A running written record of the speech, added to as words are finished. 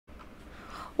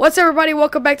What's up, everybody?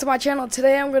 Welcome back to my channel.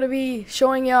 Today I'm going to be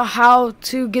showing you how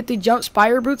to get the Jump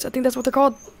Spire boots. I think that's what they're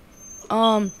called.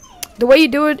 The way you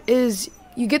do it is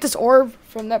you get this orb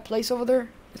from that place over there.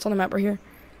 It's on the map right here.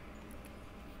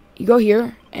 You go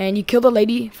here and you kill the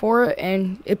lady for it,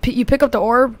 and you pick up the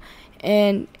orb,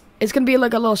 and it's going to be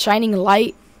like a little shining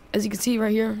light, as you can see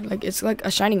right here. Like, it's like a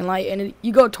shining light, and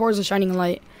you go towards the shining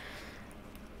light.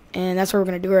 And that's what we're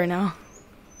going to do right now.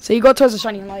 So you go towards the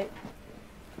shining light.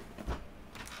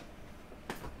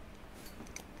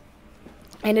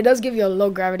 And it does give you a low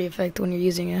gravity effect when you're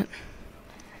using it.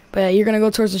 But yeah, you're going to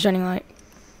go towards the shining light.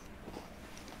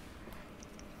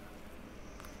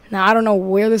 Now, I don't know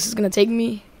where this is going to take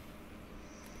me.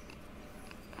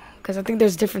 Because I think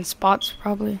there's different spots,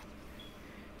 probably.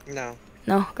 No.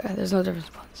 No? Okay, there's no different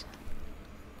spots.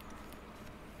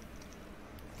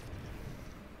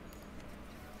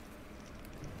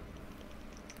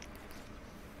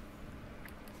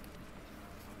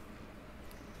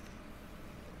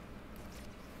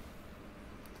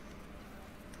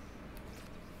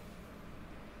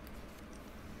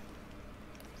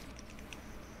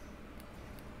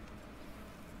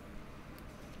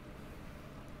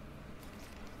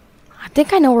 I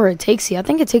think I know where it takes you. I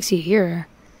think it takes you here.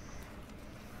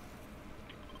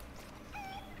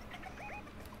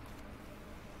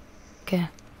 Okay.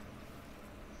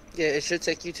 Yeah, it should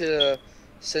take you to the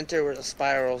center where the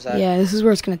spiral's at. Yeah, this is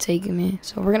where it's gonna take me.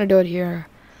 So we're gonna do it here.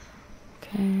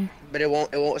 Okay. But it won't.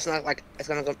 It's not like it's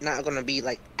not gonna be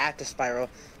like at the spiral.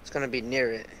 It's gonna be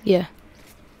near it. Yeah.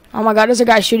 Oh my God, there's a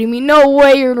guy shooting me. No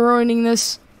way you're ruining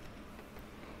this.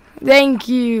 Thank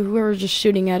you. We were just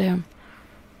shooting at him.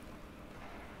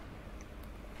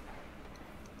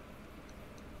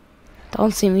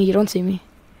 Don't see me. You don't see me.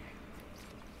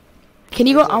 Can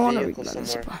you go? I want to read the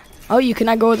zipline. Oh, you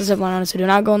cannot go with the zipline, honestly. Do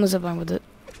not go on the zipline with it.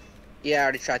 Yeah, I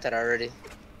already tried that already.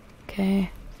 Okay.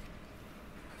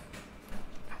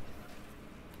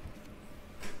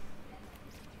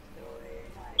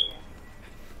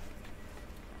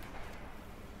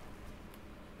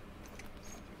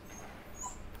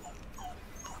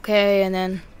 Okay, and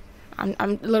then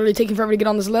I'm literally taking forever to get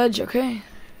on this ledge. Okay.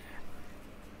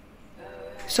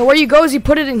 So where you go is you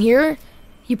put it in here.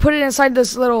 You put it inside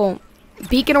this little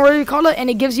beacon or whatever you call it, and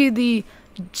it gives you the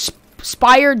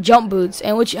Spire Jump boots.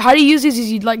 And how do you use these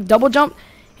is you like double jump,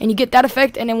 and you get that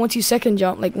effect. And then once you second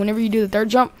jump, like whenever you do the third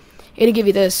jump, it'll give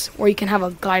you this, where you can have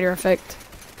a glider effect.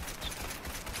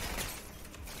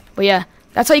 But yeah,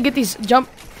 that's how you get these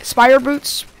Spire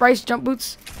Jump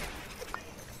boots.